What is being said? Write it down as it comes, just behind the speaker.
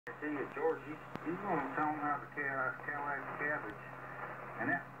I tell you, George, he's going to tell them how to Cadillac cabbage. And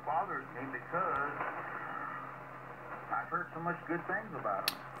that bothers me because I've heard so much good things about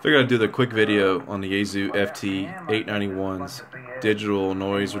them. Figured I'd do the quick video on the Yaesu FT-891's digital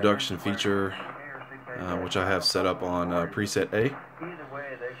noise reduction feature, which I have set up on preset A.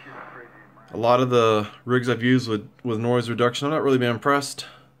 A lot of the rigs I've used with noise reduction, I've not really been impressed.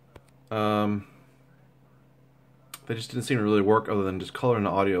 They just didn't seem to really work other than just coloring the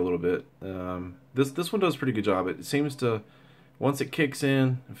audio a little bit. This one does a pretty good job. It seems to, once it kicks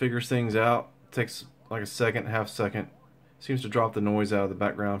in and figures things out, it takes like a second, half second. Seems to drop the noise out of the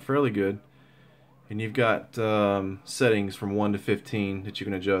background fairly good. And you've got settings from 1 to 15 that you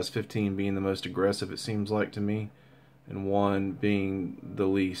can adjust, 15 being the most aggressive it seems like to me, and 1 being the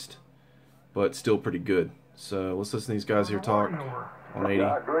least, but still pretty good. So let's listen to these guys here talk on 80.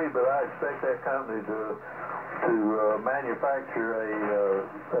 I agree, but I expect that company to manufacture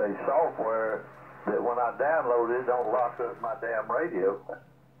a software that when I download it, don't lock up my damn radio.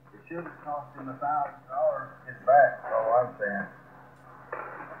 It should have cost him $1,000 to get back, that's all I'm saying.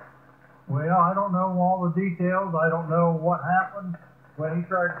 Well, I don't know all the details. I don't know what happened when he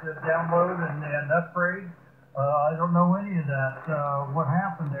tried to download and upgrade. I don't know any of that, what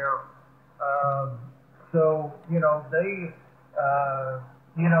happened there. So, you know, they,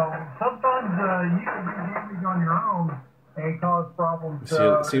 you know, sometimes you can do damage on your own and cause problems. See,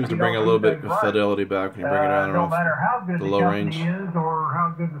 it seems to bring a little bit of fidelity back when you bring it down no matter how good the low range, is or how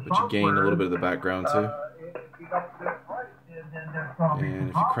good the but you gain a little bit of the background too. And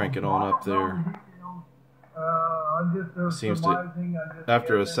if you crank it on up there, it seems to,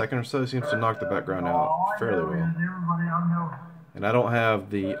 after a second or so, it seems to knock the background out fairly well. And I don't have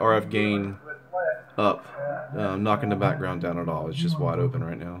the RF gain up, knocking the background down at all. It's just wide open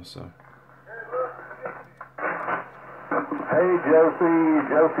right now. So. Hey,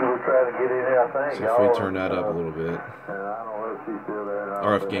 Josie was trying to get in here, I think. So if we turn that up a little bit, I don't know if she's still there.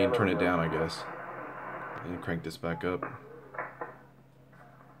 RF gain, turn it down, I guess, and crank this back up.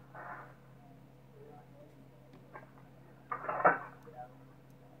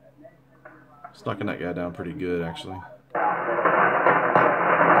 It's knocking that guy down pretty good, actually. Right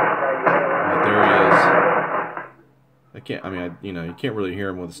there he is. I can't. I mean, you know, you can't really hear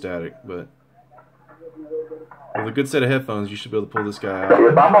him with the static, but with a good set of headphones, you should be able to pull this guy out.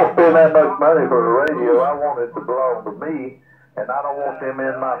 If I'm gonna spend that much money for a radio, I want it to belong to me, and I don't want them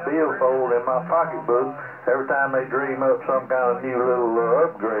in my billfold in my pocketbook every time they dream up some kind of new little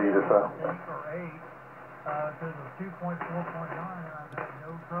upgrade or something.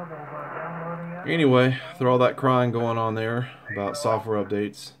 Anyway, through all that crying going on there about software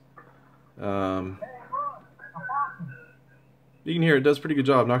updates, you can hear it does a pretty good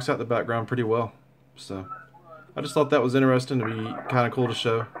job, knocks out the background pretty well. So I just thought that was interesting to be kind of cool to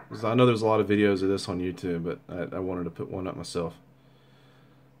show. I know there's a lot of videos of this on YouTube, but I wanted to put one up myself.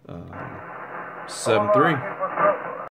 7.3.